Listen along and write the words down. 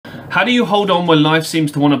How do you hold on when life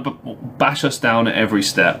seems to want to bash us down at every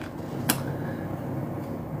step?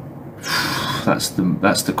 That's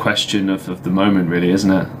the question of the moment, really, isn't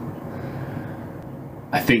it?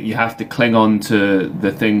 I think you have to cling on to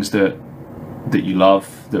the things that you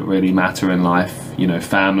love, that really matter in life. You know,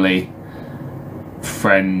 family,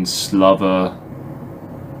 friends, lover,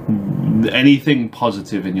 anything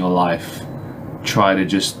positive in your life. Try to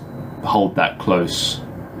just hold that close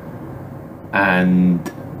and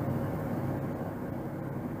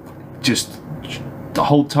just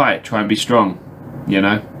hold tight. Try and be strong, you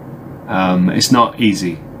know. It's not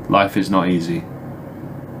easy. Life is not easy.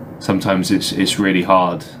 Sometimes it's really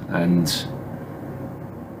hard and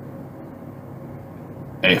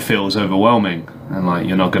it feels overwhelming and like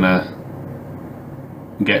you're not gonna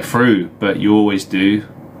get through, but you always do.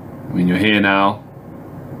 I mean, you're here now.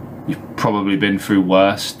 You've probably been through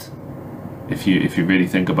worse, if you really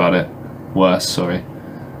think about it. Worse, sorry.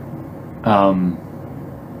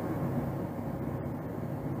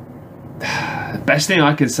 The best thing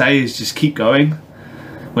I can say is just keep going,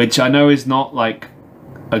 which I know is not like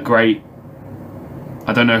a great,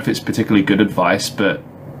 I don't know if it's particularly good advice, but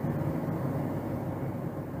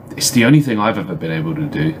it's the only thing I've ever been able to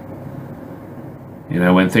do. You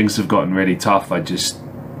know, when things have gotten really tough, I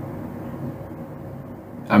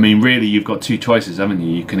mean, really, you've got two choices, haven't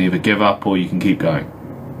you? You can either give up or you can keep going.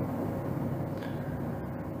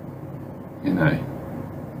 You know,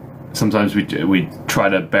 sometimes we try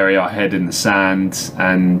to bury our head in the sand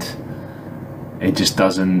and it just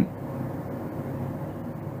doesn't.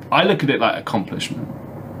 I look at it like accomplishment.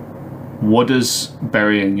 What does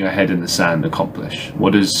burying your head in the sand accomplish?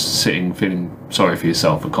 What does sitting feeling sorry for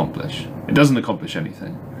yourself accomplish? It doesn't accomplish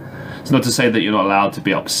anything. It's not to say that you're not allowed to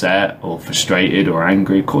be upset or frustrated or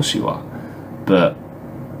angry. Of course you are. But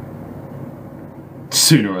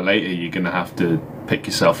sooner or later you're going to have to pick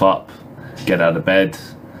yourself up, get out of bed,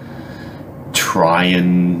 try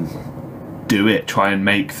and do it, try and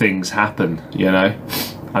make things happen, you know?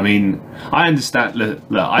 I mean, I understand, look,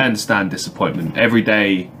 I understand disappointment. Every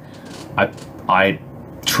day I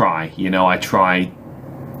try, you know, I try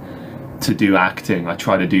to do acting, I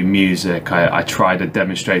try to do music, I try to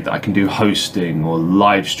demonstrate that I can do hosting or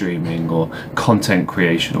live streaming or content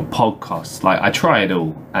creation or podcasts. Like, I try it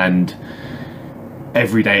all, and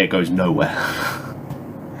every day it goes nowhere.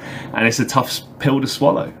 And it's a tough pill to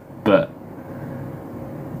swallow, but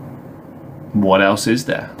what else is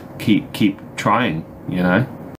there? Keep trying, you know?